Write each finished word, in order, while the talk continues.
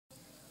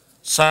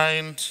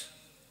Signed,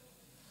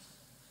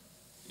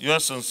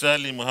 yours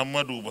sincerely,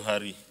 Muhammadu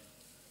Buhari.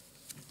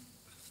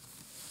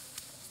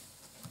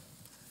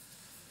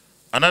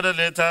 Another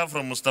letter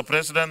from Mr.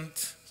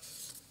 President.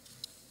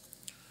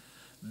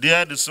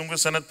 Dear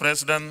distinguished Senate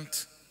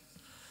President,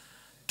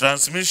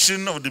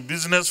 transmission of the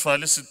Business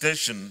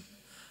Facilitation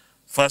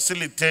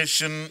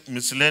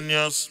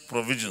Miscellaneous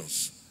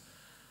Provisions.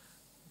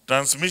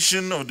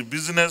 Transmission of the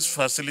Business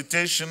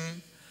Facilitation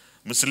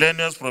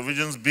Miscellaneous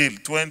Provisions Bill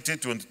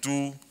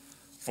 2022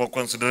 for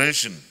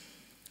consideration.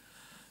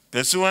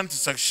 Pursuant to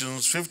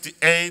Sections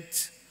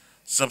 58,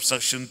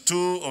 Subsection 2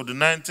 of the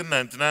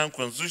 1999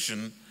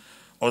 Constitution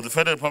of the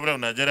Federal Republic of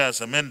Nigeria as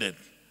amended,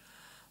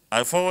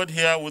 I forward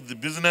here with the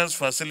Business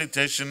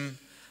Facilitation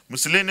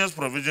Miscellaneous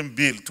Provision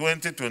Bill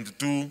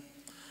 2022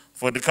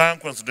 for the current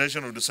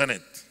consideration of the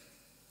Senate.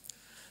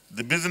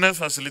 The Business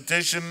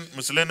Facilitation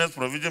Miscellaneous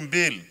Provision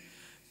Bill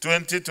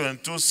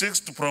 2022 seeks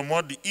to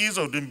promote the ease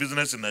of doing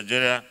business in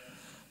Nigeria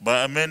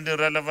by amending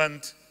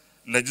relevant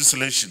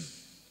legislation.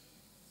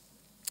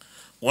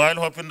 While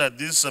hoping that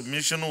this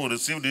submission will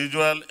receive the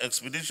usual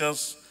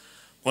expeditious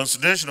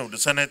consideration of the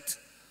Senate,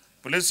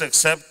 please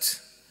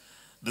accept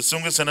the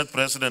single Senate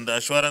President the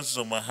assurances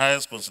of my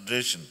highest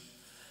consideration.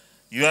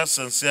 Yours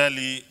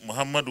sincerely,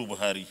 Muhammadu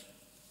Buhari.